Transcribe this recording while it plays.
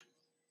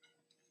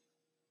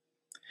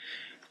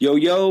Yo,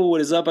 yo,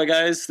 what is up,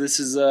 guys? This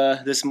is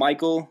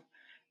Michael.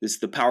 This is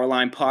the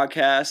Powerline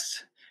Podcast.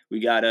 We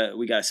got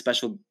a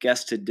special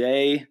guest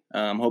today.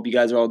 Hope you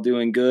guys are all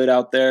doing good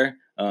out there.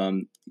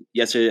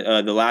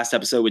 Yesterday, the last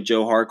episode with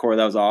Joe Hardcore,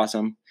 that was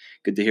awesome.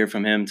 Good to hear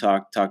from him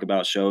talk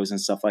about shows and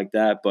stuff like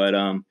that. But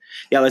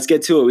yeah, let's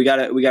get to it. We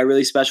got a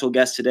really special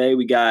guest today.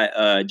 We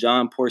got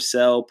John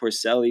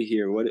Porcelli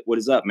here. What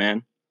is up,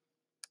 man?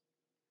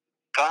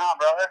 What's going on,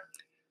 brother?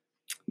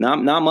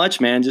 Not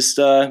much, man. Just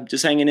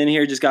hanging in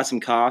here. Just got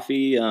some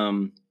coffee.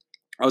 I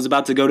was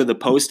about to go to the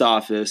post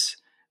office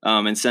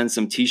and send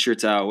some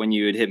T-shirts out when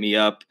you had hit me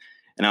up,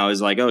 and I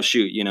was like, oh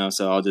shoot,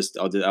 So I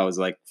was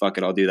like, fuck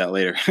it, I'll do that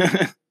later.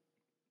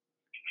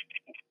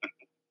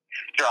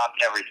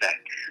 Dropped everything.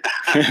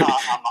 I'm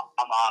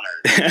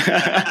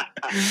honored.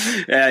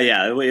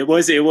 yeah.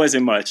 It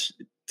wasn't much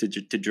to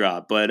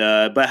drop, but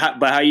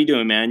how you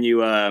doing, man? We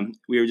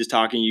were just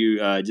talking.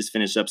 You just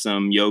finished up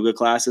some yoga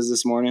classes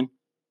this morning.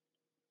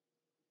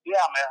 Yeah,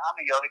 I'm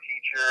a yoga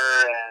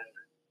teacher,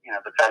 and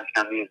besides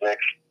music,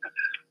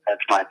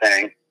 that's my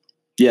thing.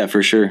 Yeah,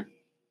 for sure.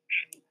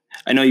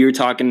 I know you were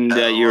talking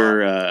that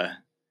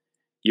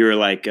you're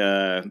like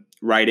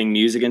writing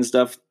music and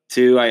stuff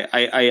too.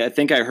 I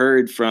think I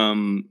heard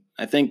from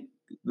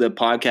the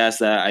podcast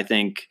that I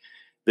think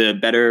the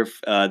Better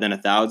Than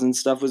 1,000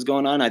 stuff was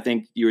going on. I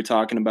think you were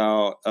talking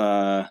about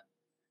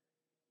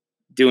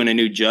doing a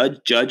new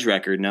Judge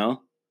record.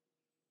 No.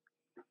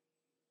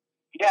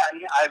 Yeah,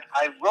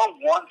 I wrote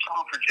one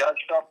song for Judge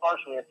so far,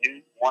 so we have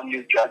one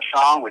new Judge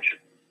song, which is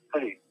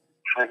pretty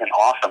freaking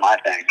awesome, I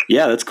think.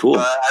 Yeah, that's cool.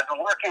 I've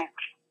been working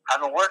on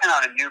a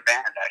new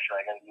band. Actually,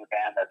 I got a new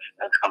band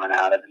that's coming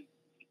out. I've been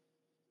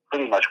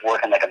pretty much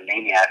working like a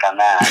maniac on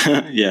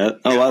that. Yeah.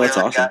 Oh wow, that's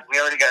awesome. We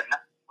already have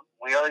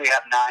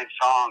 9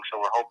 songs, so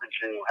we're hoping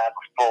to have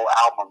a full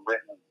album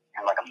written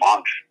in like a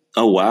month.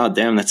 Oh wow,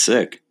 damn, that's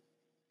sick.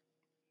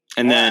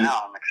 And then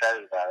I'm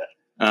excited about it.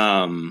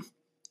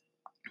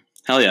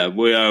 Hell yeah.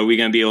 Are we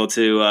going to be able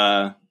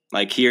to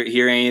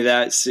hear any of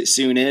that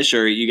soonish,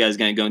 or are you guys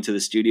going to go into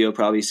the studio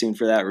probably soon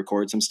for that,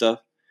 record some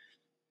stuff?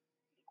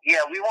 Yeah,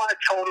 we want to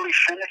totally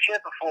finish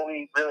it before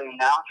we really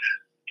announce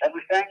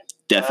everything.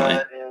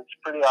 Definitely. It's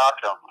pretty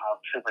awesome. I'm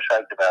super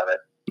psyched about it.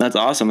 That's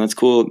awesome. That's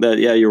cool that,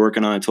 yeah, you're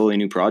working on a totally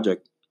new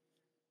project.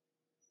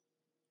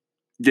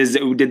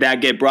 Did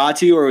that get brought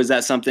to you, or was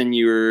that something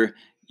you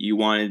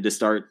wanted to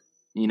start,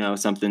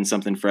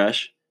 something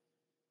fresh?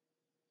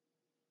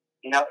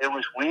 It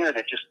was weird.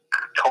 It just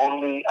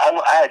totally, I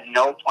had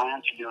no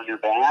plans to do a new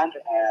band,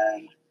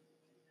 and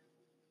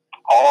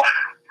all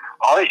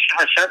these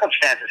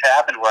circumstances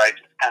happened where I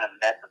just kind of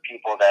met the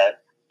people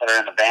that are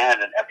in the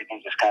band, and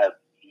everything just kind of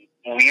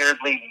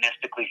weirdly,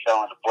 mystically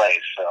fell into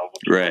place. So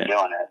we're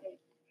doing it,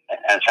 and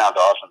it sounds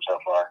awesome so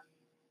far.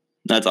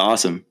 That's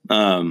awesome.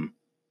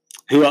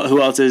 Who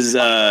else is?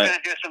 I'm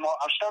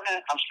still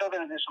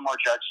gonna do some more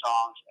Judge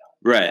songs.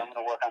 Right. I'm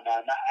gonna work on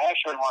that. And I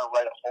actually want to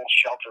write a whole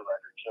Shelter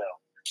record too.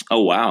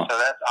 Oh wow! So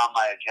that's on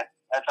my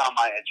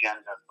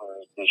agenda for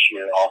this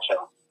year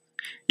also.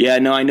 Yeah,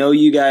 no, I know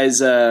you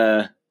guys.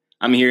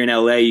 I'm here in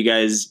LA. You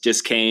guys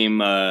just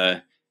came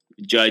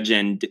Judge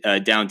and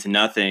Down to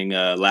Nothing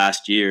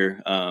last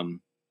year.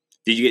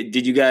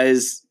 Did you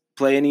guys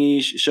play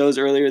any shows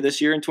earlier this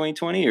year in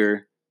 2020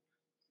 or?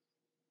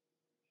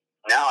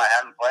 No, I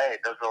haven't played.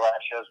 Those were the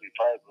last shows we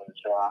played.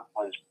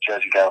 Was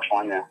Judge in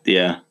California.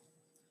 Yeah.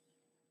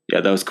 Yeah,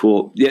 that was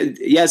cool.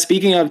 Yeah.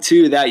 Speaking of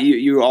too, that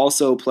you were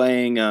also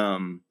playing. I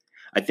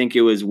think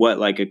it was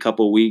like a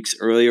couple weeks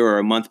earlier or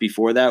a month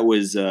before that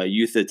was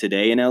YOT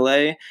Today in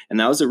LA, and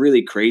that was a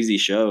really crazy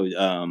show.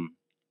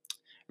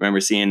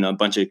 Remember seeing a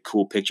bunch of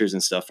cool pictures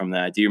and stuff from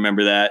that. Do you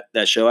remember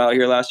that show out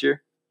here last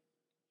year?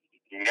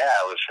 Yeah,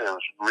 it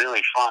was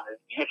really fun.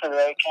 YOT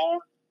Today came,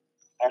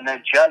 and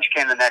then Judge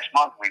came the next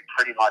month. We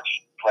pretty much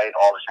played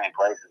all the same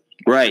places.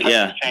 Right.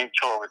 Yeah. The same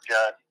tour with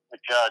Judge a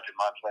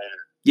month later.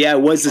 Yeah,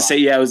 it was the same.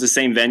 Yeah, it was the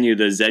same venue,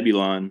 the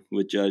Zebulon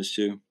with Judge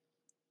too.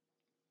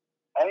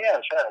 Oh yeah,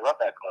 that's right. I love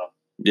that club.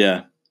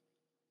 Yeah.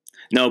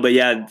 No, but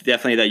yeah,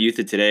 definitely that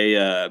YOT Today.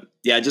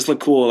 Yeah, it just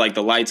looked cool, like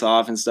the lights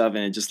off and stuff,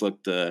 and it just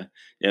looked. It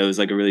was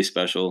like a really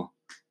special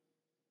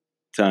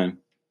time.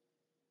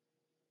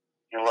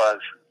 It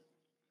was.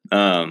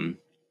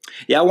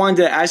 Yeah, I wanted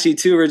to ask you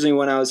too. Originally,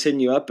 when I was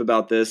hitting you up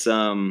about this,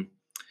 I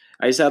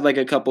just had like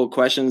a couple of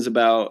questions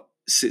about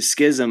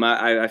Schism.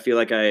 I feel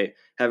like I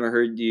haven't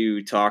heard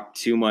you talk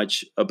too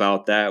much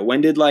about that.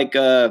 When did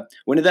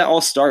that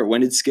all start?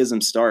 When did Schism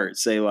start?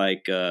 Say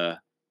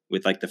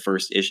with like the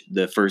first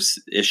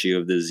issue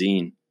of the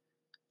zine.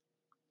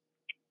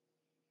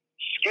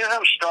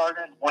 Schism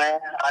started when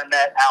I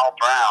met Al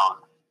Brown.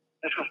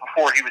 This was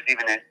before he was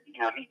even in.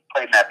 He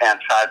played in that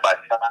band Side by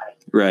Side.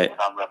 Right.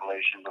 On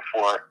Revelation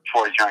before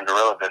he joined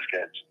Gorilla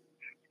Biscuits.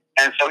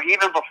 And so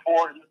even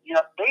before,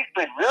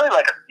 basically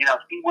really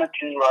he went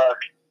to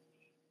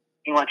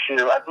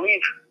I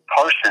believe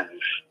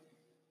Parsons.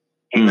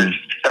 He was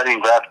studying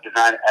graphic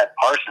design at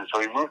Parsons, so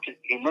he moved to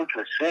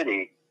the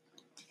city,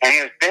 and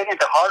he was big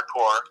into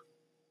hardcore.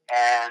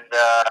 And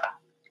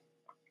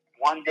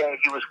one day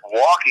he was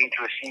walking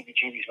to a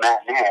CBGB's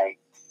matinee,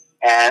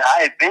 and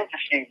I had been to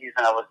CBGB's,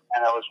 and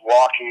I was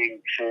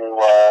walking to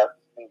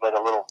like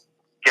a little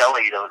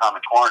deli that was on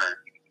the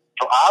corner.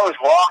 So I was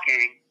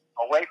walking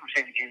away from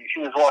CBGB's.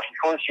 He was walking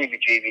towards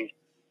CBGB's,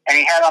 and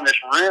he had on this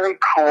really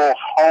cool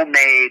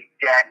homemade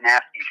Dad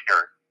Nasty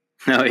shirt.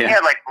 Oh yeah. He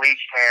had like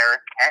bleached hair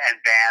and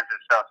bands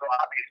and stuff. So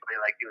obviously,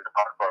 like he was a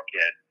hardcore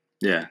kid.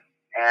 Yeah.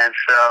 And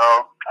so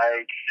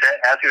I said,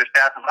 as he was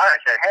passing by, I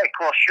said, "Hey,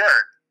 cool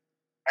shirt."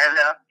 And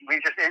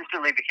we just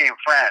instantly became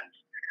friends.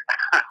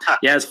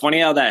 Yeah, it's funny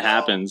how that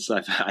happens.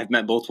 I've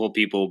met multiple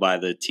people by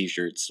the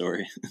T-shirt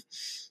story.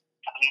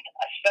 I mean,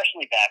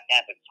 especially back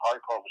then, because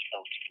hardcore was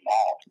so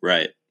small.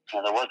 Right.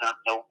 You know,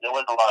 there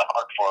wasn't a lot of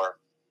hardcore,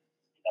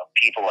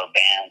 people or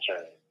bands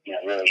or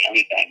really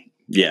anything.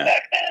 Yeah.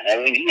 Back then,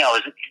 I mean, it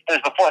was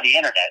before the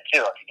internet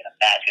too. If you can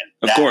imagine.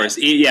 Of course,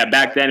 yeah.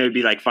 Back then, it would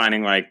be like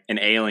finding like an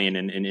alien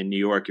in New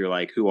York. You're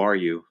like, who are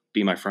you?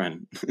 Be my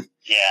friend.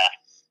 Yeah.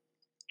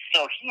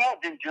 So he had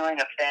been doing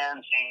a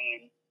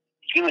fanzine.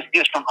 He was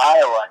from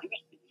Iowa.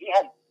 He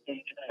had been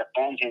doing a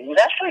fanzine. It was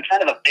actually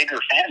kind of a bigger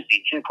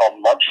fanzine too, called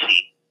Love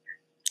Seat.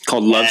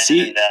 Called Love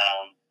Seat? It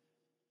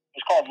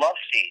was called Love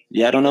Seat.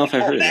 Yeah, I don't know if I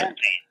heard of that.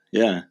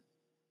 Yeah.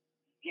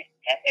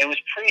 It was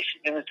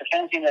the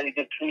fanzine that he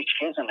did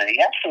pre-SCHISM, and he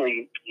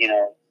actually,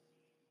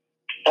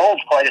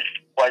 sold quite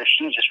a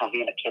few just from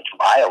being a kid from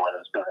Iowa that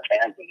was doing a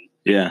fanzine.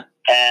 Yeah.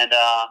 And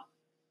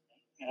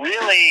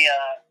really,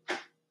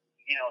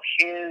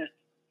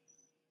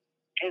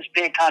 his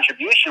big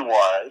contribution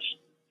was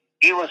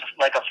he was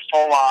like a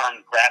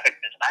full-on graphic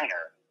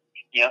designer.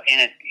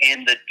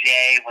 In the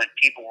day when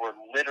people were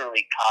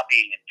literally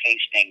copying and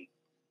pasting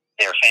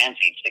their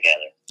fanzines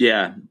together.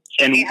 Yeah.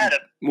 So and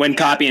when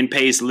copy and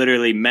paste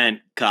literally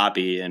meant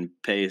copy and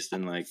paste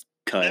and like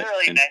cut.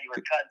 Literally meant you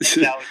were cutting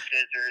things out with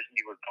scissors and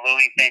you were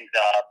gluing things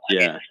up. I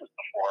mean, this was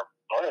before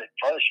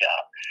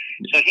Photoshop.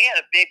 So he had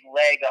a big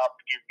leg up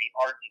in the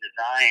art and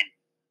design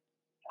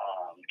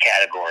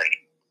category.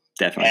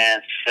 Definitely.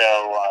 And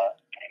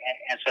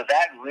so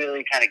that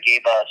really kind of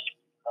gave us,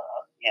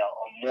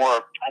 a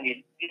more, I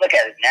mean, you look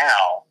at it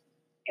now,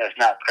 it's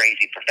not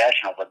crazy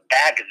professional, but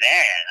back then,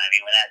 I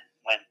mean,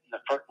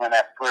 when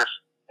that first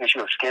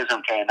issue of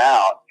Schism came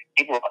out,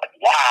 people were like,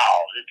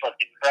 wow, this looks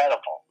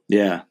incredible.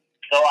 Yeah.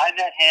 So I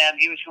met him.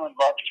 He was doing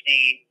Love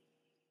Seat.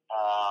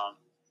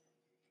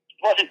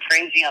 He wasn't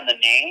crazy on the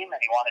name,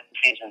 and he wanted to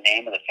change the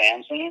name of the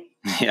fanzine.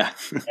 Yeah.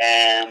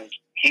 And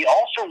he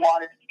also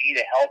wanted me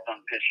to help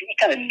him because he was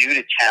kind of new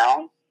to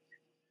town,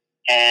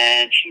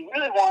 and he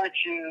really wanted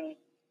to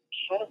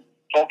sort of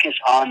focus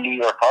on New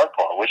York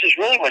hardcore, which is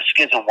really what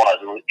Schism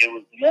was. It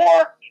was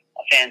more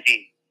a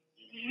fanzine,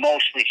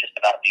 mostly just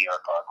about New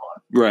York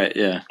hardcore. Right,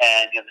 yeah.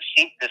 And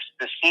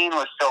the scene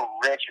was so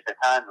rich at the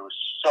time. There was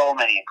so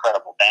many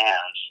incredible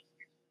bands,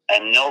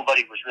 and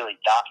nobody was really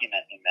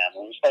documenting them.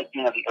 It was like,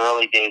 the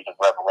early days of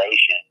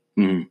Revelation.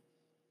 Mm-hmm.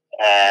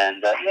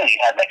 And, you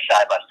had like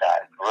Side by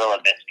Side, Gorilla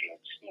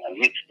Biscuits,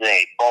 Youth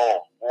Today,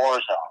 Bowl,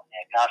 Warzone,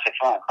 Agnostic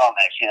Front,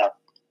 Comex,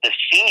 the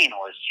scene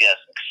was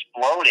just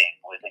exploding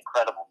with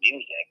incredible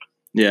music.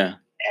 Yeah.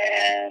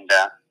 And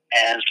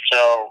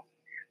so,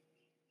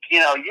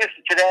 Youth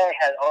Today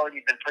had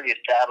already been pretty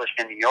established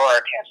in New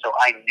York, and so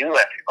I knew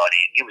everybody.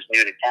 He was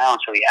new to town,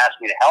 so he asked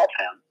me to help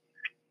him,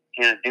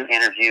 do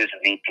interviews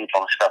and meet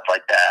people and stuff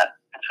like that.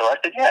 And so I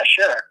said, yeah,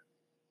 sure.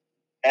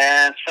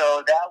 And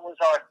so that was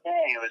our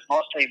thing. It was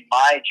mostly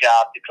my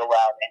job to go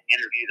out and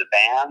interview the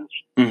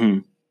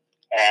bands,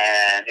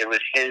 and it was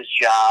his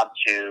job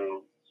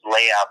to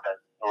lay out the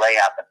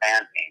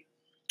fanzine.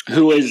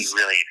 Who he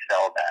really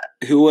excelled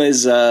at. Who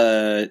was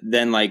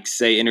then, like,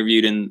 say,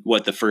 interviewed in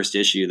the first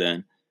issue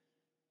then?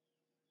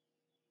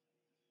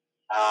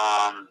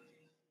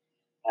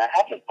 I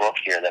have the book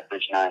here that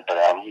Bridge 9 put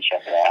out. Let me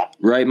check it out.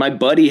 Right, my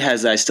buddy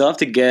has. I still have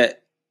to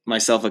get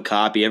myself a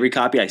copy. Every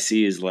copy I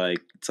see is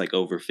it's like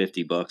over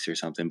 $50 or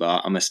something. But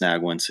I'm gonna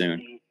snag one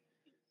soon.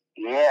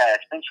 Yeah,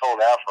 it's been sold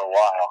out for a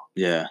while.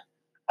 Yeah.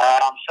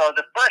 So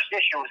the first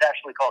issue was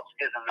actually called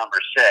Schism number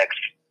 6,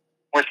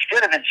 which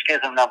should have been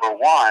Schism number 1,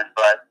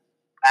 but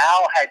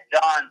Al had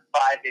done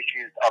 5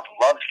 issues of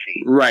Love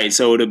Seat. Right,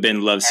 so it would have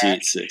been Love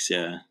Seat 6,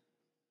 yeah.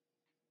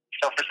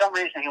 So for some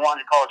reason he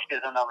wanted to call it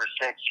Schism number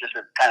 6 just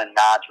to kind of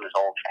nod to his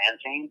old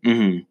fanzine.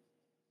 Mm-hmm.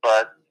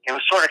 But it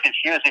was sort of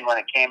confusing when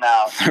it came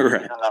out,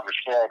 right. Schism number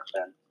 6,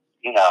 and,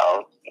 it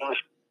was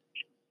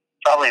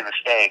probably a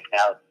mistake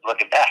now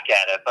looking back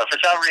at it. But for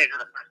some reason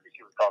the first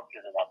issue was called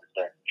Schism number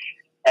 6.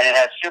 And it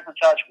had Super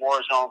Touch,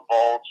 Warzone,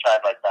 Bold,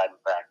 Side by Side,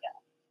 and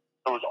Crackdown.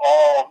 So it was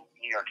all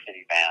New York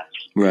City bands.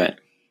 Right.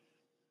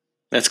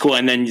 That's cool.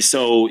 And then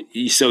so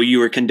you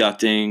were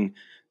conducting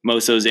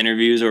most of those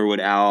interviews, or would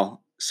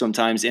Al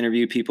sometimes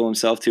interview people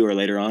himself too, or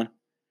later on?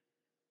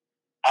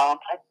 I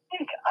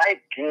think I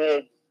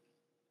did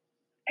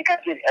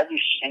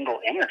every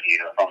single interview,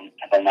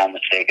 if I'm not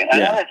mistaken.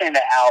 Yeah. Another thing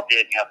that Al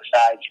did,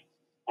 besides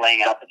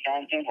laying out the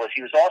fanzine, was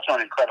he was also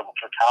an incredible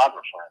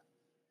photographer.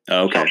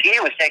 Oh, okay. So he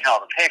was taking all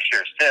the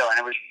pictures too, and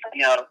it was,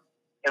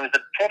 it was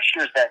the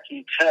pictures that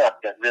he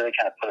took that really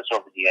kind of put us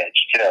over the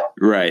edge too.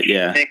 Right.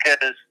 Yeah.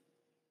 Because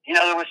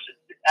there was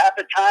at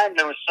the time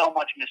there was so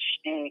much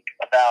mystique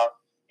about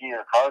New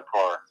York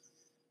hardcore,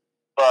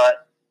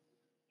 but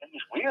it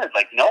was weird.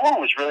 Like no one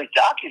was really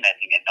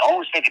documenting it. No one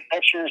was taking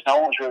pictures. No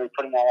one was really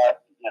putting that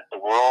out in the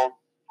world.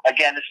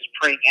 Again, this is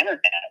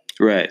pre-internet.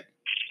 Right.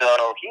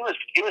 So he was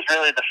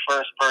really the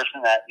first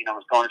person that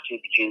was going to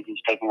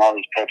CBGBs, taking all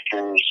these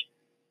pictures,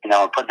 and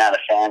putting out a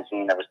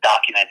fanzine that was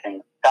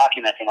documenting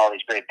all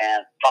these great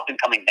bands, up and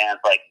coming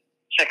bands like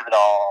Sick of It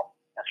All,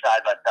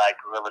 Side by Side,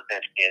 Gorilla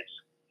Biscuits,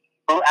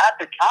 who at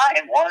the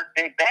time weren't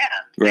big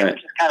bands. They were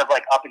just kind of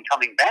like up and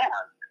coming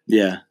bands.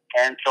 Yeah.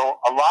 And so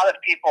a lot of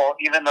people,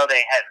 even though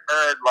they had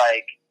heard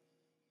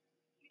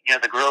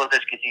the Gorilla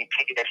Biscuits EP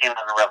that came out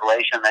in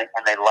Revelation,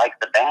 and they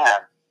liked the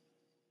band,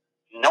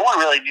 no one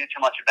really knew too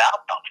much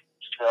about them.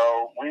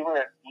 So we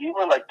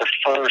were like the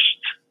first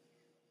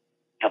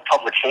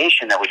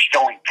publication that was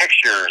showing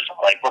pictures of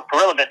like what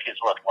Gorilla Biscuits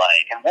looked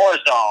like and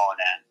Warzone,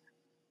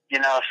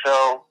 and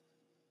so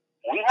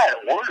we had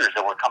orders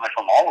that were coming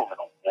from all over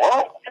the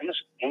world.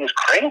 It was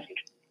crazy.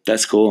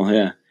 That's cool.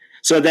 Yeah.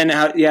 So then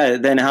how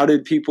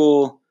did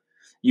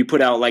you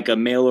put out like a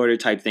mail order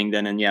type thing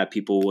then, and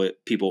people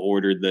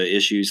ordered the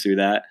issues through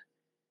that?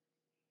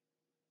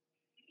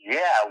 Yeah,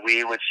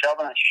 we would sell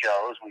them at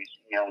shows. We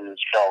would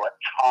sell a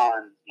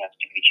ton,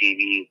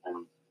 CBGBs,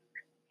 and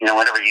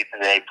whenever Youth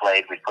Today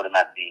played, we put them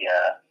at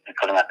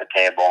the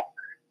table.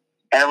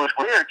 And it was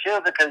weird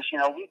too because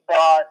we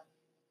thought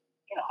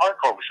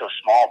hardcore was so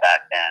small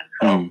back then.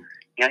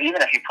 So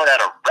even if you put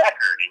out a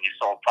record and you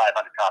sold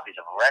 500 copies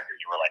of a record,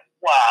 you were like,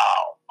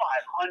 wow,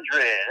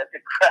 500, that's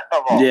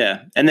incredible.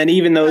 Yeah, and then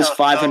even those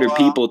 500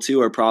 people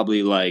too are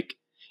probably like,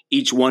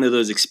 each one of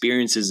those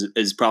experiences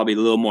is probably a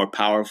little more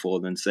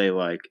powerful than say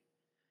like,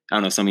 I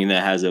don't know, something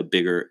that has a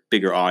bigger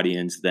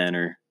audience then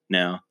or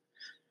now.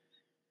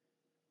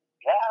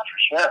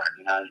 Yeah, for sure.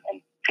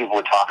 And people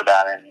would talk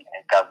about it and it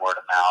got word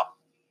of mouth.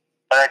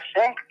 But I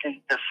think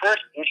the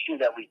first issue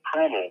that we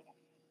printed,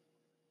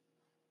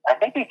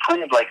 we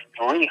printed like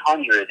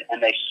 300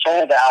 and they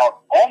sold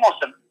out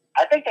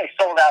I think they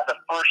sold out the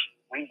first,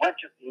 we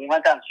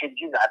went down to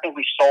CBGs, I think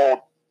we sold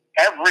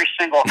every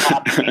single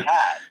copy we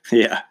had.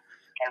 Yeah.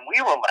 And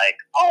we were like,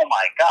 oh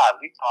my God,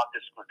 we thought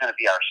this was going to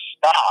be our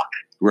stock.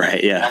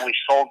 Right, yeah. And we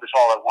sold this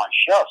all at one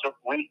show. So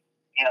we,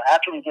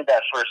 after we did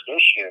that first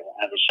issue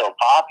and it was so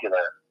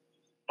popular,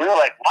 we were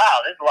like, wow,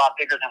 this is a lot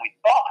bigger than we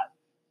thought.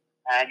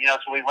 And,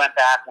 so we went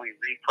back and we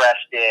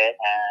repressed it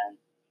and,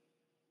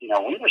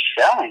 we were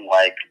selling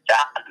like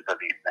thousands of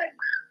these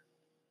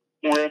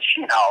things, which,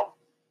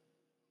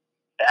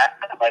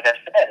 like I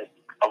said,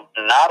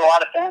 not a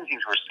lot of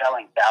fanzines were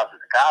selling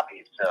thousands of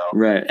copies. So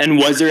right. And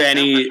was there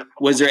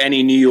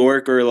any New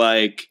York or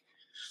like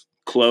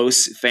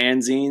close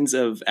fanzines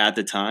of at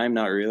the time?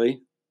 Not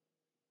really.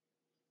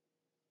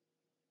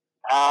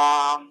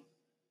 I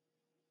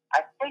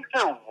think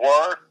there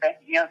were.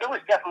 There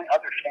was definitely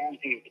other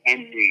fanzines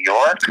in New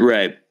York.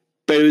 Right,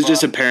 but it was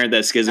just apparent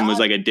that Schism was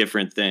like a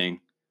different thing.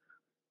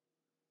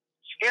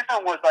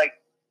 Schism was like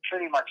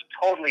pretty much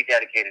totally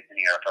dedicated to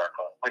New York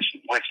hardcore,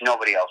 which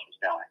nobody else was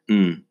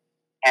doing.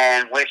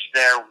 And which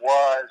there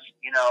was,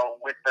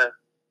 with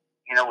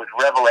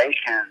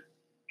Revelation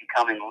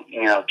becoming,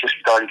 just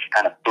starting to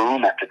kind of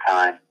boom at the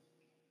time.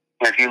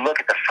 If you look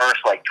at the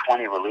first like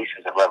 20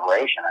 releases of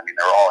Revelation, I mean,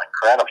 they're all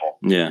incredible.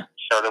 Yeah.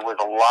 So there was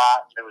a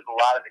lot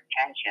of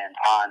attention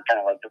on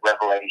kind of like the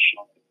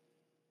Revelation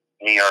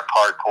New York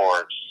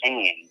hardcore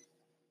scene,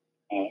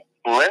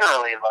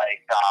 literally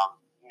like,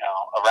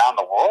 around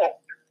the world.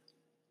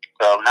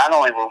 So not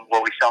only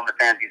were we selling the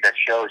fanzines at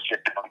shows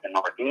just in the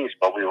Northeast,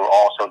 but we were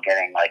also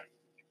getting like,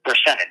 they're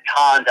sending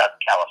tons out to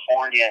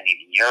California and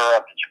even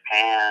Europe and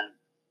Japan.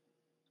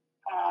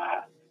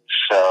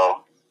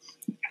 So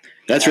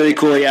that's really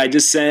cool. Yeah, I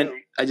just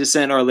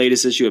sent our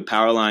latest issue of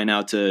Powerline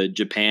out to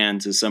Japan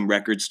to some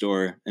record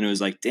store, and it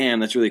was like, damn,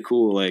 that's really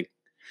cool. Like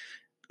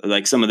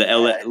some of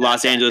the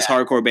Los Angeles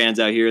hardcore bands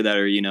out here that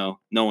are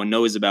no one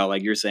knows about,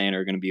 like you're saying,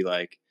 are going to be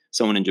like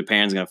someone in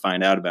Japan's going to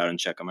find out about it and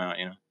check them out.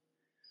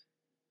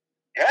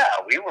 Yeah,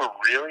 we were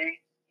amazed.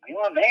 We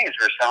were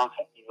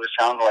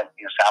selling like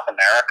South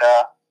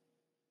America,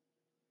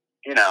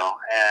 and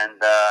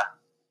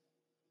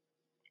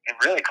it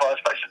really caught us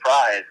by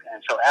surprise.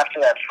 And so after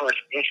that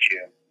first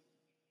issue,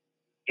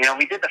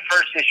 we did the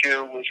first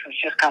issue, which was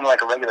just kind of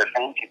like a regular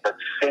fanzine, but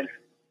since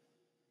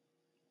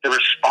the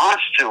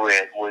response to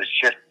it was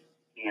just,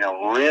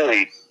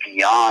 really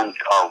beyond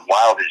our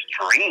wildest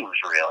dreams,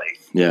 really.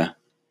 Yeah.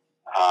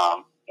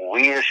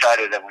 We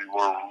decided that we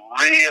were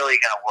really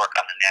going to work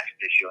on the next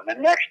issue. And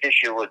the next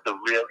issue was the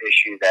real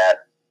issue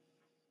that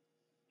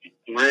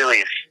really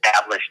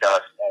established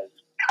us as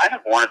kind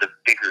of one of the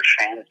bigger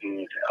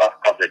fanzines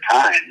of the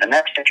time. The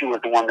next issue was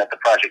the one that the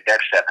Project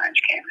X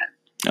 7-inch came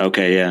in.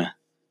 Okay, yeah.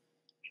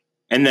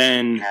 And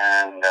then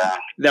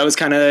that was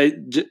kind of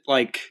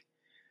like,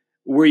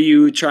 were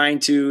you trying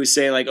to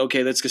say like,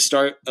 okay, let's go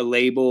start a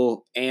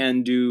label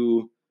and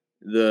do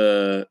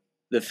the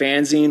the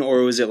fanzine,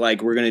 or was it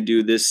like we're gonna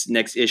do this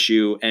next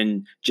issue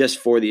and just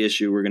for the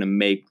issue we're gonna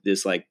make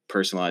this like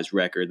personalized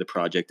record, the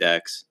Project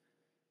X?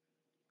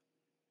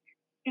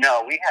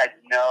 No, we had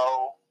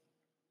no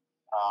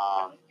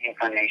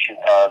inclination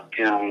of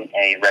doing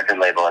a record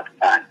label at the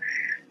time.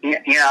 You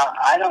know,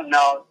 I don't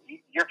know.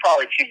 You're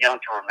probably too young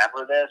to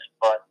remember this,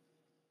 but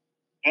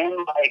in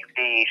like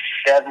the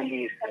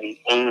 70s and the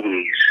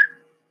 80s,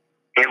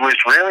 it was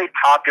really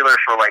popular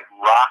for like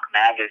rock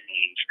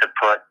magazines to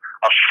put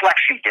a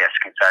flexi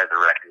disc inside the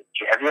record.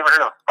 Have you ever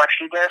heard of a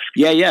flexi disc?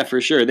 Yeah, for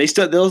sure.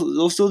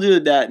 They'll still do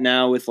that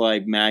now with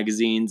like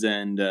magazines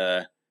and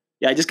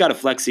yeah, I just got a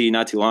flexi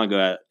not too long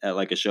ago at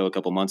like a show a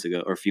couple months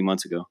ago or a few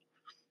months ago.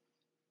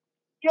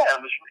 Yeah,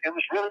 it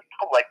was really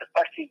cool. Like the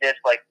flexi disc,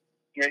 like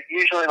you're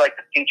usually like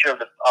the feature of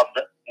the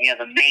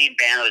the main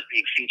band that was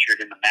being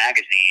featured in the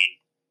magazine.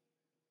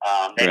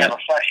 They have a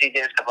flexi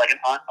disc of like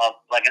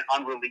an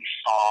unreleased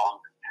song.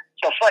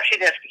 So flexi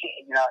disc,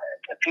 you know,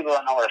 if people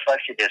don't know what a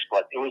flexi disc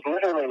was, it was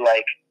literally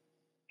like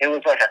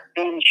a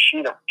thin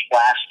sheet of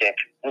plastic.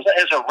 It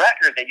was a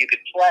record that you could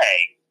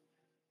play,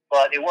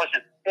 but it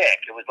wasn't thick.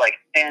 It was like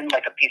thin,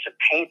 like a piece of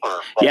paper.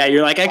 Yeah,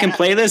 you're like, I can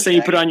play this, and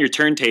you put it on your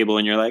turntable,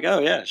 and you're like, oh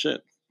yeah,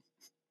 shit.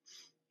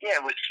 Yeah,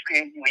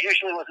 it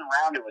usually wasn't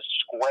round. It was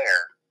square.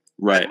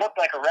 Right. It looked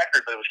like a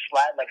record, but it was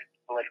flat, like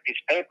a piece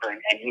of paper,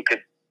 and you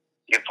could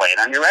play it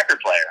on your record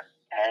player.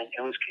 And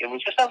it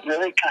was just a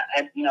really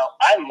and you know,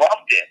 I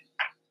loved it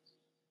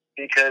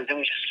because it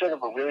was just sort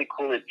of a really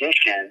cool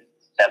addition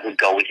that would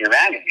go with your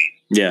magazine.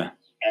 Yeah.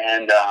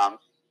 And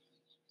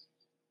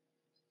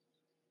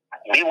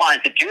we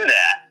wanted to do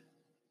that,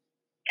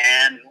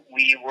 and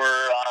we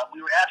were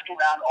asking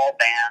around all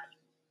bands.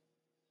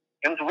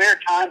 It was a weird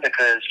time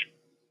because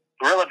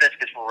Gorilla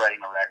Biscuits were writing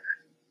a record.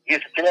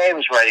 Youth Today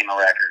was writing a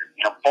record.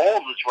 You know,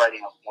 Bold was writing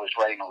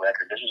a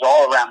record. This was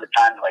all around the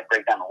time to like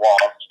break down the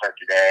walls and Start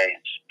Today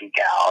and Speak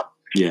Out.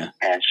 Yeah.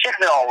 And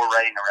Shitmill were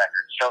writing a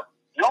record. So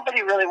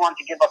nobody really wanted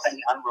to give up any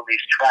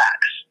unreleased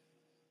tracks.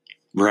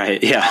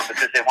 Right. Yeah.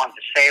 Because they wanted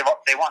to save all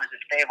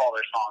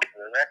their songs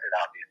for the record,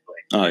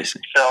 obviously. Oh, I see.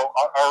 So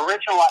our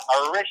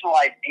original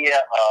idea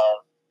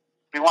of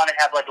we wanted to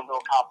have like a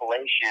little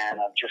compilation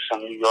of just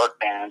some New York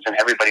bands, and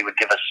everybody would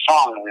give us a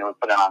song, and we would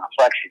put it on a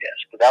flexi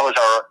disc. But that was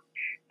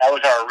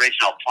our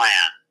original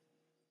plan.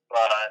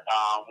 But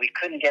we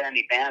couldn't get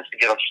any bands to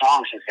give up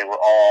songs since they were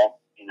all,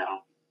 you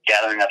know,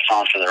 gathering up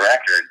songs for the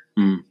record.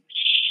 Mm.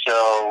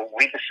 So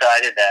we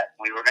decided that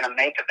we were going to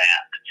make a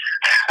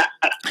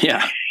band.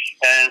 Yeah.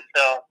 And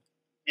so,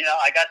 you know,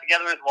 I got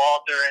together with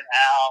Walter and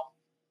Al,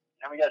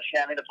 and we got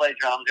Sammy to play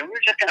drums, and we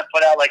were just going to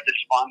put out like this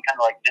fun kind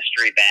of like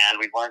mystery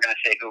band. We weren't going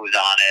to say who was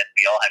on it.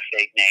 We all had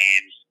fake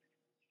names.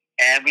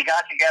 And we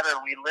got together,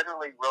 and we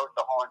literally wrote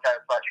the whole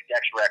entire Project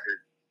X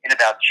record in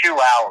about 2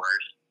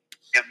 hours.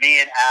 And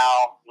me and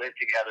Al lived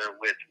together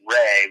with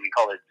Ray. We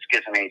called it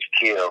SCHISM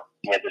HQ.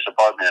 We had this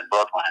apartment in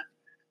Brooklyn.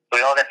 So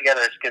we all got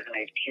together at SCHISM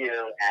HQ,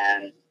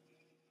 and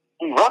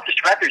we wrote this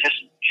record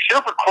just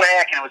super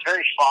quick, and it was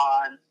very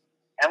fun.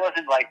 And it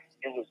wasn't like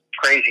it was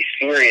crazy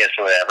serious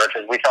or whatever,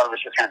 because we thought it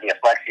was just going to be a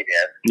flexi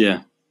disc.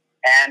 Yeah.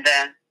 And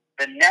then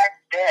the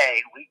next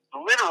day,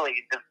 literally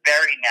the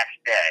very next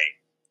day,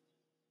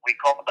 we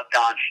called up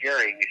Don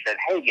Fury, and we said,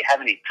 hey, do you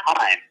have any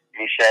time? And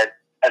he said,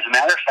 as a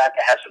matter of fact,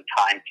 I have some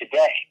time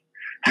today.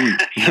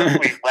 So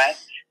we went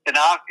to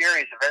Don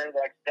Fury's the very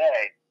next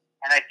day,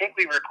 and I think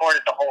we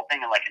recorded the whole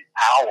thing in like an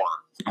hour.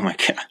 Oh, my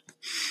God.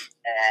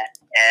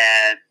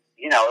 And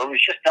you know, it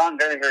was just done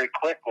very, very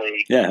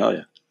quickly. Yeah, hell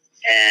yeah.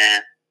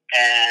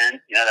 And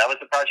you know, that was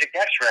the Project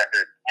X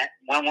record. And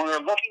when we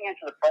were looking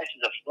into the prices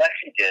of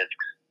flexi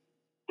discs,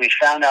 we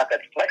found out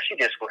that flexi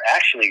discs were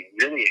actually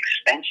really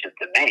expensive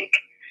to make.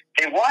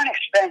 They weren't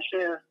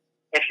expensive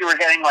if you were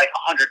getting like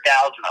 100,000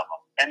 of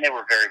them. Then they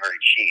were very, very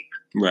cheap.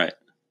 Right.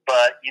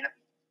 But you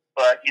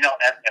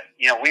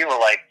know, we were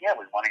like, yeah,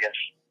 we want to get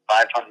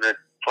 500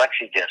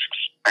 flexi discs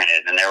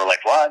printed, and they were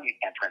like, what? You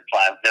can't print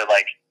 5. They're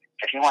like,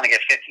 if you want to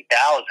get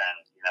 50,000,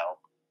 you know,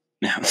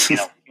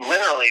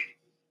 literally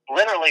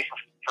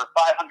for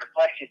 500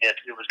 flexi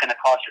discs, it was going to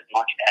cost as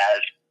much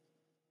as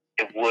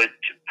it would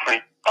to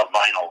print a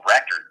vinyl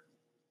record.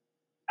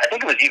 I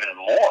think it was even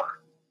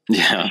more.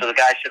 Yeah. So the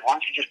guy said, why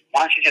don't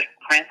you just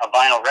print a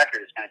vinyl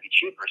record? It's going to be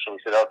cheaper. So we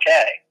said,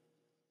 okay.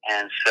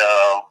 And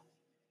so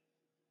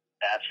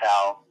that's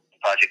how the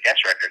Project X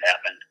record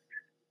happened.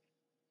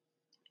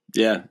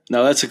 Yeah.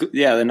 No, that's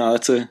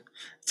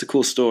a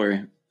cool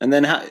story. And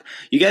then how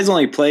you guys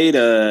only played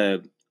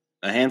a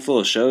handful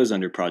of shows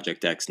under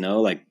Project X,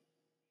 no? Like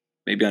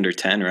maybe under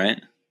 10,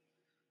 right?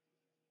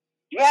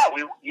 Yeah,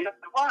 we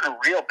weren't a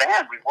real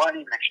band. We weren't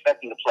even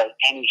expecting to play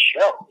any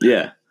show.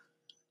 Yeah.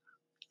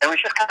 It was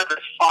just kind of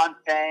this fun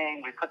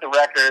thing. We put the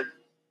record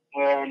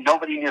in.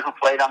 Nobody knew who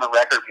played on the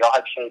record. We all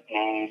had fake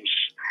names.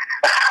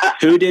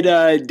 Who did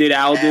Al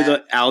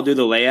do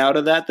the layout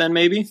of that then,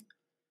 maybe?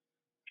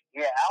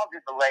 Yeah, Al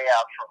did the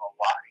layout for a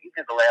lot. He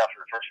did the layout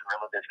for the first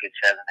Gorilla Biscuits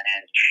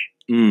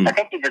 7-inch. I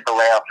think he did the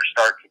layout for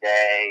Start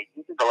Today.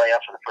 He did the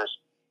layout for the first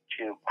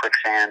to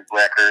Quicksand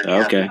Records.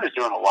 Okay. He was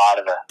doing a lot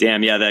of the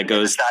Damn, yeah, that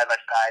goes side by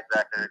side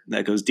record.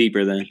 That goes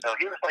deeper then. So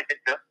he was like the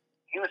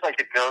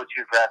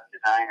go-to graphic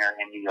designer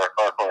in New York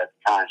hardcore at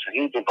the time. So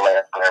he did the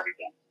layout for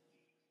everything.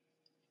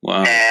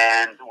 Wow.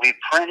 And we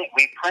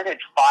printed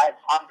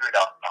 500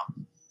 of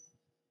them,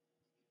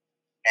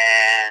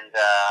 and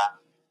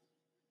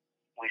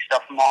we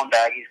stuffed them all in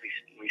baggies.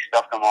 We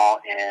stuffed them all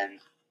in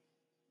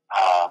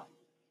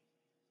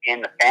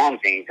the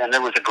fanzines. And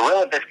there was a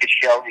Gorilla Biscuits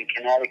show in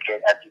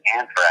Connecticut at the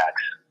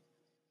Anthrax.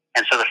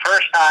 And so the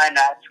first time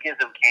that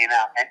Schism came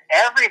out, and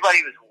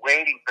everybody was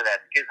waiting for that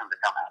Schism to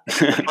come out.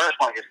 Because the first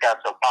one just got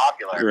so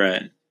popular.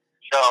 Right.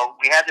 So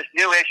we had this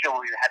new issue, and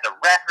we had the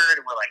record,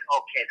 and we're like,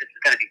 okay, this is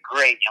going to be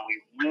great. And we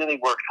really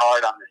worked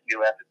hard on this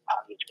new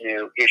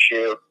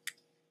issue.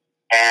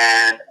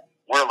 And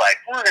we're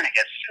like, we're going to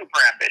get super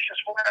ambitious.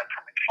 We're going to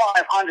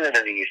print 500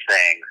 of these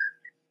things.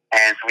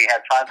 And so we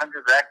had 500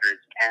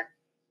 records, and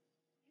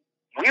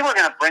we were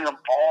going to bring them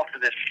all to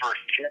this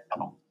first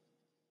show.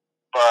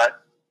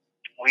 But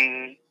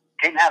we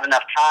didn't have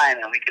enough time,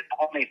 and we could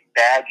only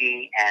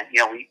baggy, and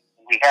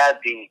we had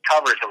the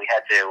covers that we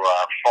had to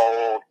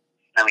fold,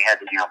 and then we had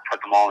to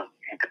put them all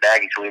into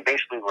baggy. So we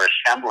basically were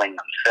assembling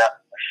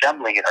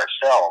it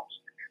ourselves.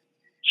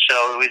 So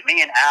it was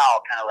me and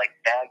Al kind of like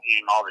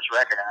baggying all this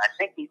record, and I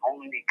think we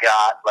only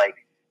got like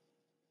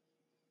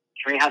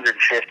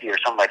 350 or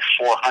something like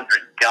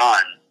 400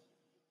 done,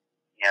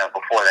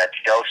 before that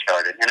show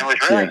started, and it was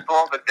really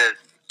cool because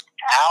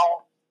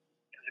Al.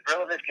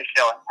 Gorilla Biscuits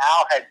show, and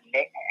Al had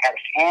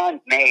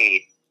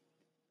handmade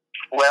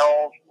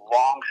 12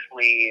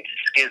 long-sleeve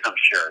Schism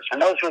shirts.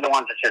 And those were the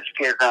ones that said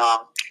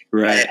Schism.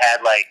 Right. And it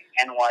had, like,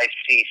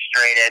 NYHC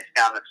straight edge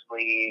down the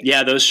sleeve.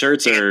 Yeah, those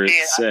shirts are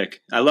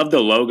sick. I love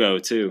the logo,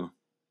 too.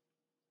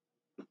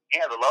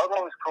 Yeah, the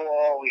logo was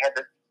cool. We had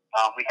the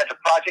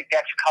Project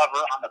X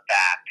cover on the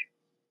back.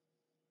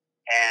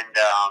 And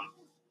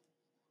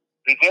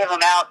we gave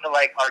them out to,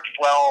 like, our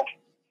 12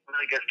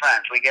 really good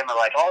friends. We gave them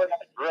like all the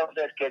Gorilla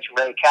Biscuits,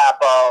 Ray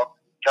Capo,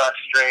 Just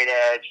Straight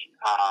Edge.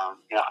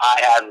 I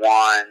had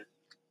one.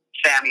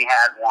 Sammy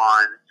had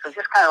one. So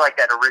just kind of like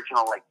that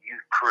original like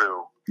youth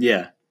crew.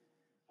 Yeah.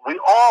 We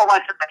all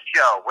went to that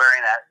show wearing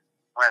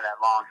that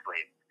long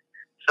sleeve.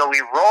 So we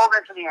rolled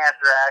into the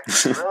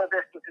Anthrax. Gorilla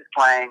Biscuits is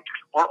playing.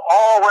 We're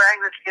all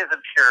wearing the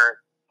Schism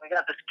shirt. We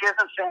got the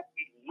Schism shirt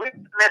with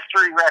the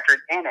mystery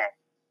record in it,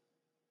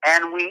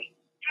 and we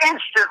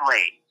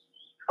instantly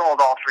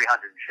sold all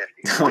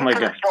 350. Oh my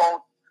God.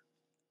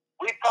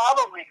 We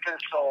probably could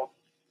have sold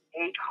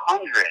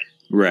 800.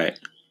 Right.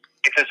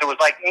 Because there was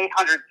like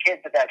 800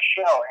 kids at that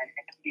show, and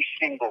every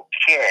single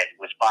kid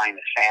was buying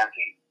the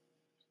fanzine.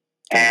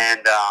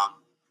 And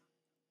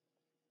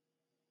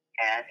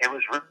it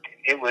was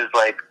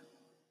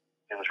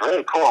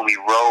really cool. And we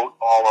wrote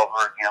all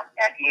over,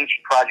 and each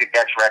Project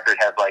X record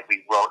had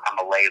we wrote on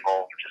the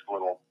label just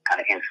little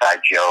kind of inside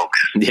jokes.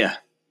 Yeah.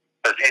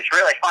 It's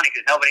really funny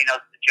because nobody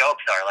knows what the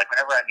jokes are. Like,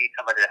 whenever I meet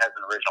somebody that has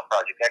an original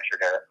Project X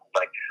record, I'm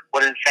like,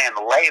 what does it say on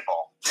the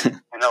label?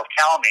 And they'll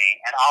tell me,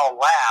 and I'll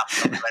laugh.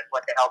 I'll be like,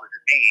 what the hell does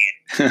it mean?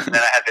 And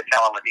then I have to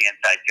tell them what the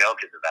inside joke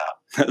is about.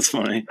 That's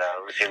funny. So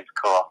it was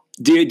cool.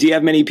 Do you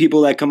have many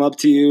people that come up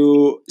to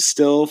you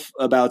still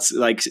about,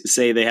 like,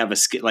 say they have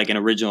an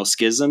original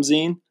Schism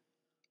zine?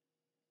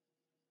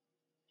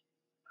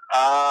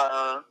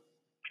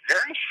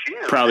 Very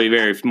few. Probably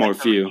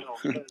few.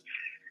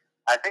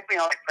 I think we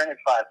only printed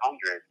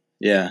 500.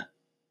 Yeah.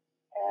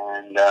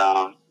 And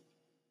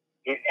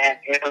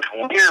it was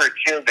weird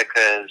too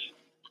because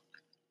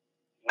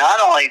not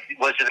only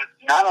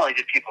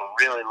did people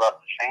really love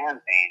the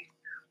fanzine,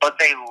 but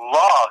they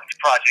loved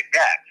Project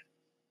X.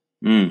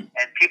 Mm.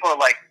 And people are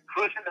like,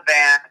 "Who's in the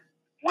band?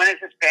 When is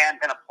this band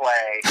going to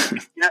play?"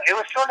 It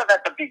was sort of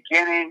at the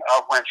beginning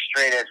of when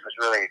straight edge was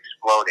really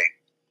exploding.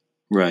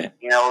 Right.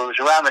 It was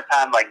around the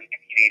time like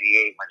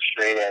 1988 when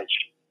straight edge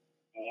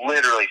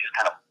literally just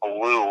kind of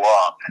blew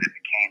up, and it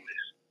became this,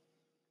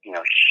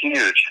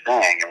 huge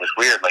thing. It was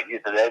weird. Like, they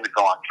would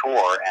go on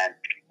tour, and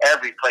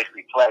every place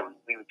we played,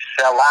 we would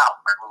sell out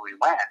wherever we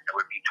went. There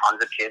would be tons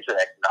of kids with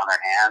X's on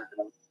their hands,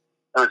 and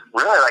it was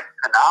really like a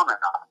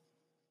phenomenon.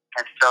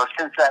 And so,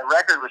 since that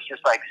record was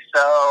just like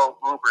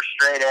so uber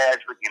straight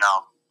edge, with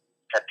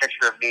that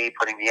picture of me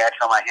putting the X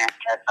on my hand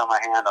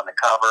on the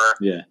cover.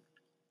 Yeah.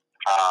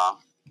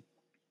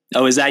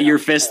 Is that your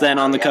fist then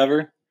on the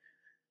cover?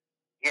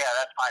 Yeah,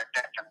 that's my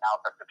fist, and Al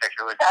took the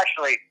picture.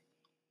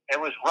 It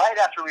was right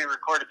after we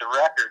recorded the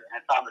record, and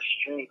it's on the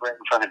street right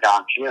in front of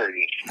Don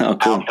Purity. Oh,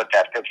 cool. Al took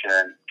that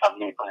picture of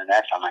me putting an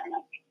X on my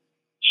hand.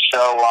 So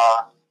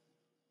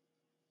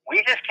we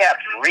just kept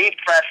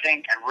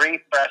repressing and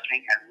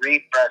repressing and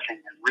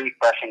repressing and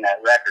repressing that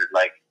record.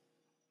 Like,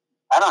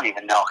 I don't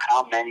even know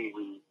how many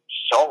we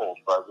sold,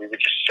 but we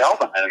would just sell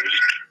them. And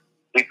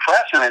we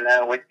press them, and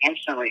then it would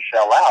instantly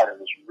sell out. It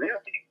was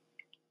really...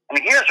 I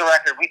mean, here's a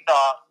record we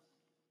thought,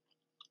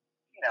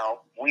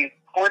 we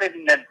recorded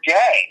in a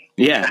day.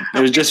 Yeah,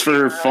 it was just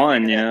for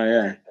fun,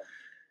 yeah.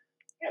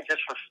 Yeah,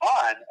 just for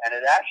fun. And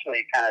it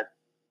actually kind of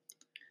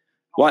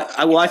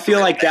Well, I feel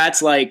like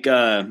that's like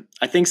I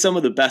think some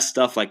of the best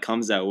stuff like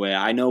comes that way.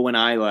 I know when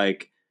I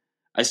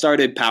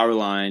started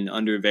Powerline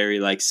under very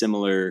like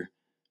similar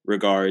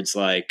regards.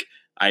 Like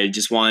I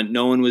just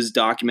no one was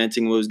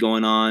documenting what was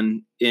going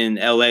on in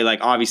LA. Like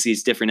obviously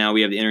it's different now.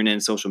 We have the internet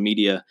and social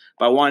media,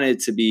 but I wanted it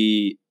to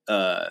be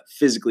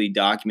physically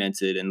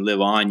documented and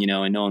live on,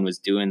 and no one was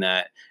doing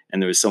that.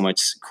 And there was so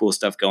much cool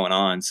stuff going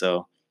on.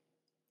 So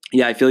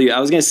yeah, I feel you. I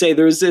was going to say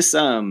there was this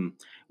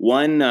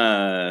one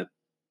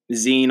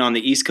zine on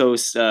the East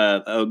Coast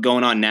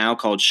going on now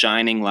called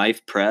Shining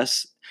Life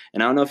Press.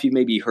 And I don't know if you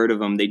maybe heard of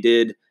them. They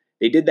did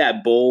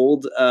that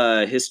bold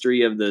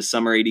history of the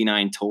Summer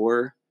 '89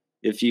 tour.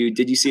 Did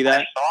you see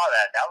that? I saw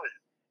that.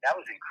 That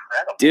was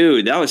incredible.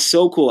 Dude, that was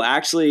so cool.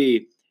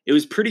 Actually, it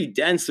was pretty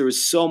dense. There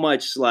was so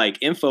much like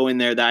info in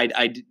there that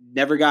I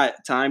never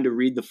got time to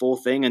read the full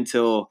thing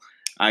until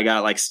I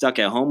got like stuck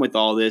at home with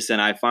all this,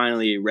 and I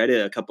finally read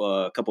it a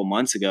couple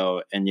months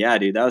ago. And yeah,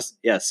 dude, that was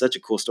such a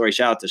cool story.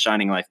 Shout out to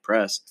Shining Life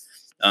Press.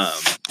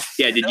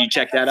 Did you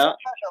check that out?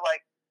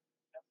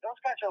 Those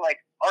guys are like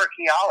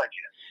archaeologists.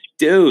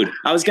 Dude,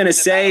 I was gonna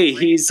say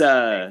he's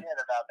about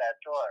that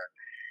tour.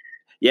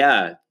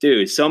 Yeah,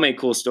 dude, so many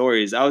cool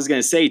stories. I was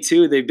gonna say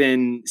too, they've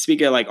been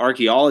speaking of like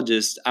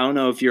archaeologists. I don't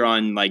know if you're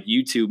on like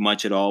YouTube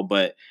much at all,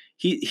 but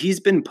he's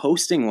been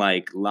posting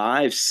like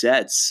live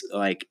sets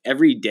like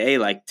every day,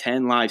 like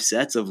 10 live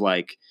sets of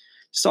like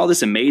just all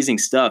this amazing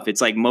stuff.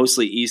 It's like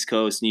mostly East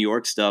Coast, New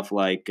York stuff.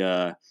 Like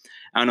I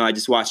don't know. I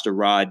just watched a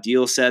Raw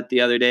Deal set the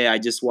other day. I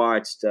just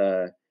watched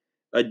a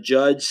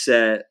Judge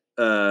set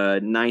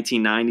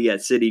 1990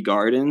 at City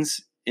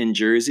Gardens in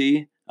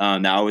Jersey.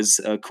 That was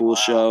a cool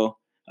show.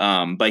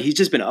 But he's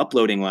just been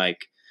uploading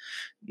like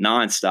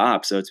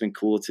nonstop. So it's been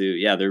cool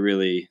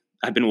to,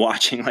 I've been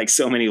watching like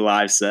so many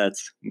live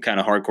sets. I'm kind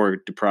of hardcore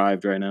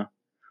deprived right now.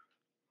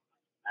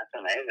 That's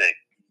amazing.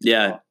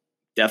 Yeah, cool.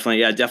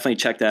 Definitely. Yeah, definitely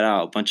check that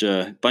out. Bunch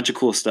of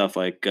cool stuff,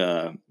 like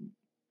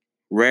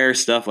rare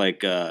stuff.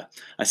 Like I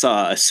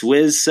saw a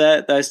Swizz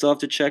set that I still have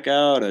to check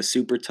out, a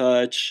Super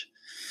Touch,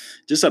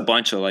 just a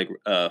bunch of like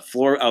I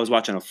was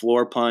watching a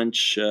Floor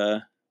Punch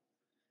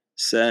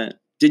set.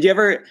 Did you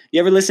ever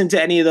listen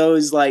to any of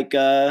those like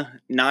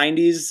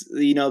 90s?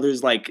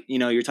 There's like,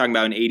 you're talking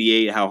about in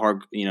 88 how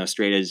hard,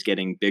 straight edge is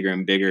getting bigger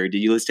and bigger. Did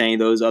you listen to any of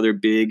those other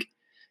big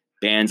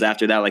bands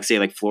after that, like say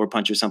like Floor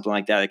Punch or something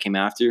like that came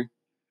after?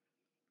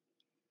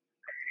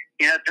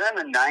 During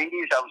the 90s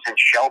I was in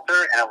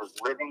shelter and I was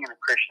living in a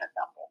Krishna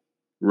temple.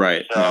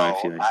 Right. So I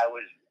was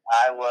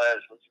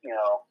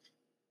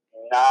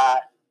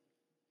not,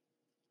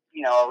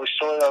 I was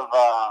sort of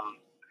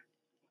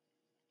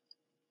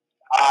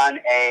on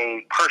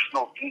a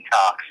personal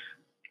detox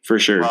for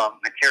sure from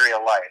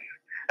material life.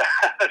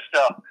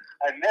 So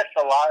I missed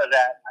a lot of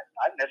that.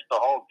 I missed the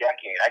whole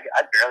decade.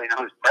 I barely know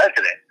who's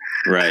president.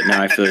 Right.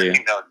 No, I feel you.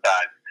 Those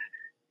times.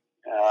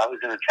 I was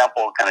in a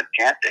temple kind of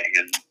chanting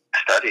and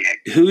studying.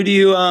 Who do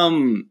you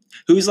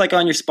who's like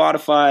on your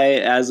Spotify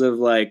as of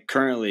like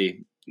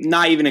currently?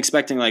 Not even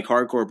expecting like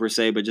hardcore per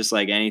se, but just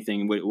like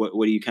anything.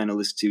 What do you kind of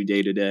listen to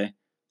day to day?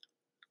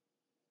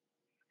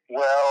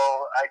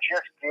 Well, I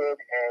just did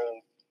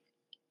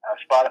a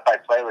Spotify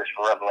playlist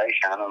for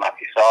Revelation. I don't know if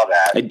you saw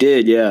that. I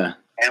did, yeah.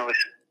 And it was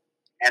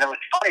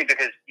funny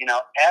because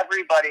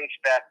everybody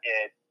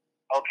expected,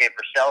 okay,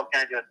 Porcell's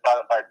going to do a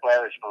Spotify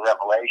playlist for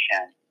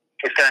Revelation.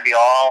 It's going to be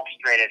all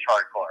straight edge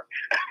hardcore.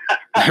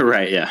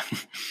 Right, yeah.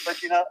 But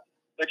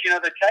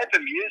the type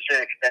of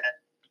music that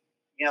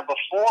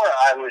before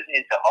I was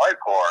into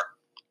hardcore,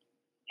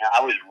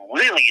 I was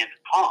really into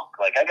punk.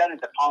 Like I got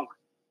into punk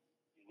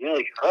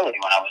really early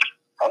when I was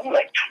probably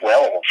like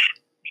 12.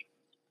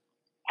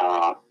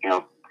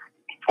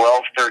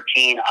 12,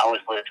 13, I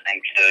was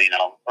listening to,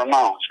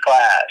 Ramones,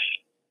 Clash,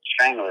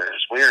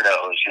 Stranglers,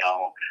 Weirdos,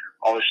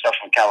 all this stuff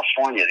from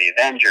California, the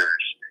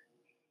Avengers.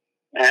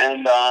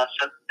 And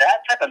so that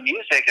type of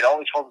music, it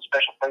always holds a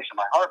special place in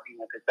my heart,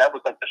 because that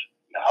was like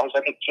I was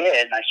like a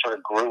kid and I sort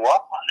of grew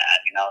up on that.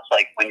 It's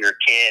like when you're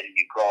a kid and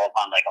you grow up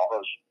on like all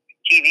those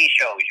TV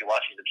shows you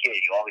watch as a kid,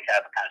 you always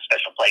have a kind of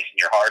special place in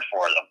your heart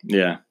for them.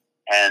 Yeah.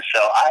 And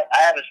so I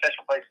have a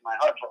special place in my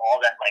heart for all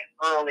that like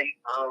early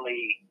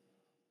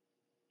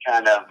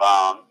kind of,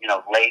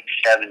 late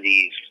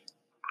 70s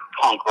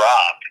punk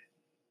rock.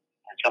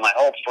 And so my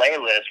whole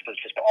playlist was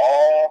just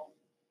all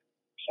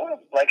sort of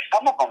like,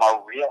 some of them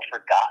are real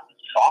forgotten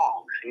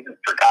songs, even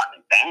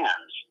forgotten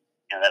bands,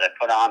 that I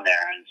put on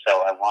there. And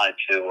so I wanted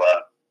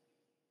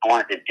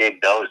to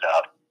dig those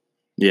up.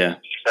 Yeah.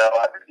 So,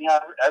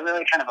 I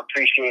really kind of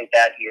appreciate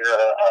that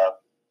era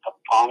of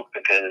punk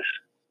because,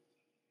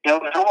 it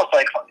was almost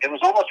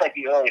like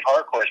the early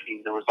hardcore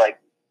scene. There was like,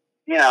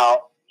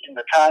 in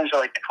the times of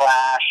like the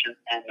Clash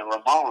and the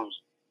Ramones,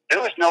 there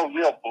was no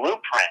real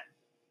blueprint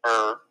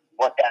for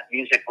what that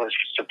music was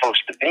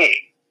supposed to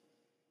be.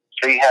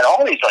 So you had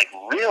all these like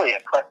really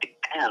eclectic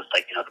bands,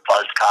 like the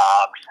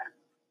Buzzcocks and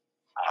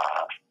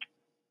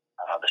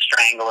the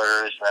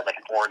Stranglers, who had like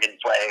an organ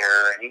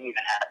player, and you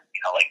even had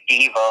like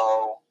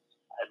Devo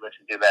I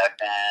listened to back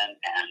then,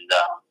 and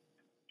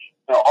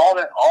all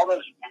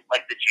those,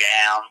 like the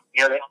Jam,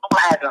 they all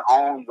had their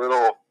own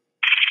little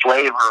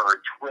flavor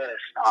or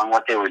twist on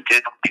what they were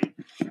doing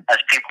as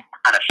people were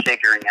kind of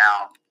figuring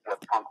out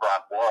what punk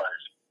rock was.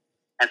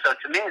 And so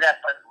to me, that's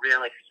a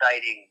really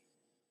exciting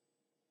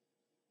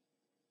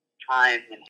time in